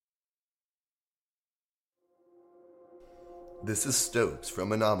This is Stokes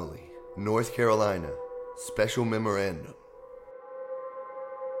from Anomaly, North Carolina. Special memorandum.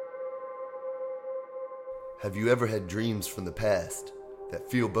 Have you ever had dreams from the past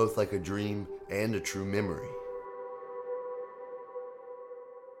that feel both like a dream and a true memory?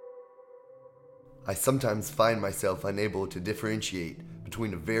 I sometimes find myself unable to differentiate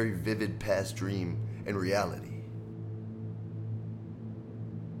between a very vivid past dream and reality.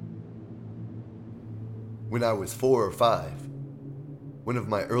 When I was 4 or 5, one of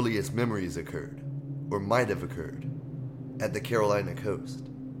my earliest memories occurred, or might have occurred, at the Carolina coast.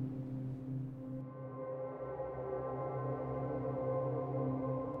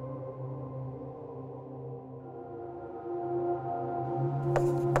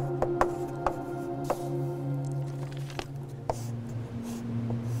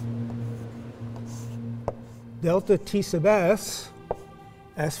 Delta T sub S,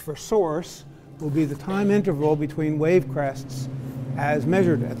 S for source, will be the time interval between wave crests as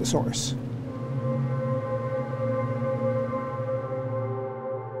measured at the source.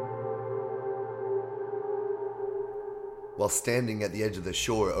 While standing at the edge of the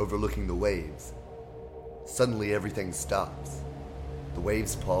shore overlooking the waves, suddenly everything stops. The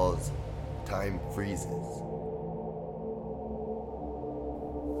waves pause, time freezes.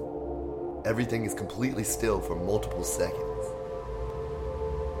 Everything is completely still for multiple seconds.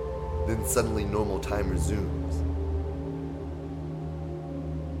 Then suddenly normal time resumes.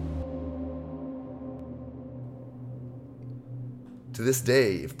 To this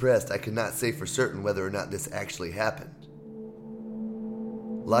day, if pressed, I could not say for certain whether or not this actually happened.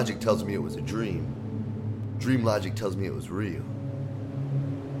 Logic tells me it was a dream. Dream logic tells me it was real.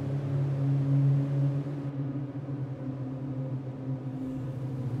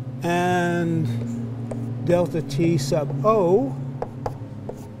 And delta T sub O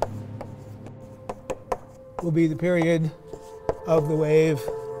will be the period of the wave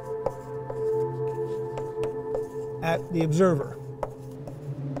at the observer.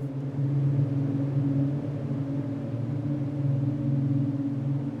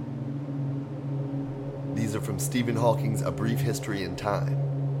 These are from Stephen Hawking's A Brief History in Time.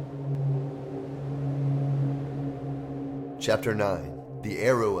 Chapter 9, The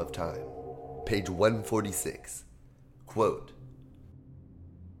Arrow of Time, page 146. Quote,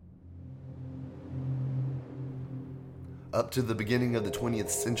 up to the beginning of the 20th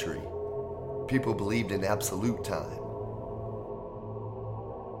century, people believed in absolute time.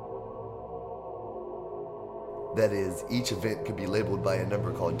 That is, each event could be labeled by a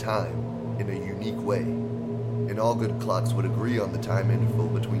number called time in a unique way, and all good clocks would agree on the time interval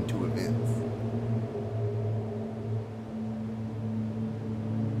between two events.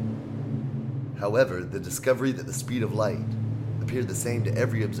 However, the discovery that the speed of light appeared the same to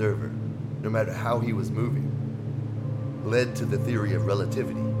every observer, no matter how he was moving, led to the theory of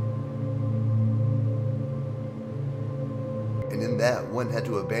relativity. And in that, one had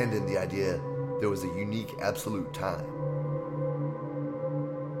to abandon the idea there was a unique absolute time.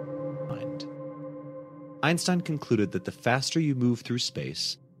 Einstein concluded that the faster you move through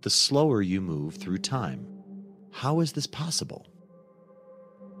space, the slower you move through time. How is this possible?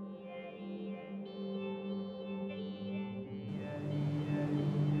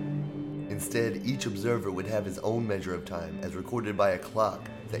 Instead, each observer would have his own measure of time as recorded by a clock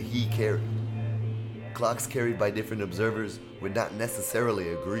that he carried. Clocks carried by different observers would not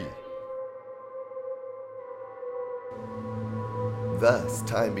necessarily agree. Thus,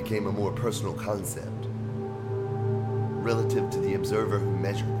 time became a more personal concept, relative to the observer who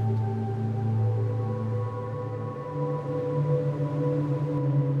measured it.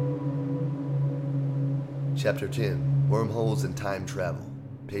 Chapter 10, Wormholes and Time Travel,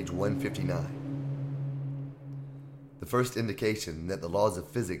 page 159. The first indication that the laws of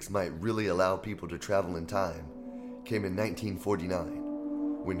physics might really allow people to travel in time came in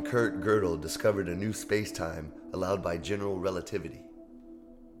 1949, when Kurt Gödel discovered a new space-time allowed by general relativity.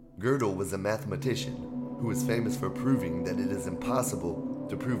 Gödel was a mathematician who was famous for proving that it is impossible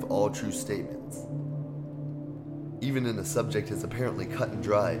to prove all true statements, even in a subject as apparently cut and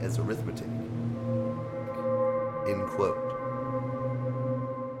dry as arithmetic. End quote.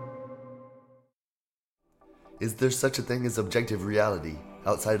 Is there such a thing as objective reality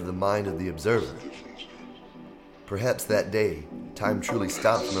outside of the mind of the observer? Perhaps that day, time truly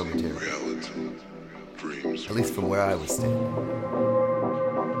stopped momentarily, at least from where I was standing.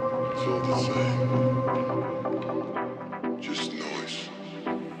 Feel the same.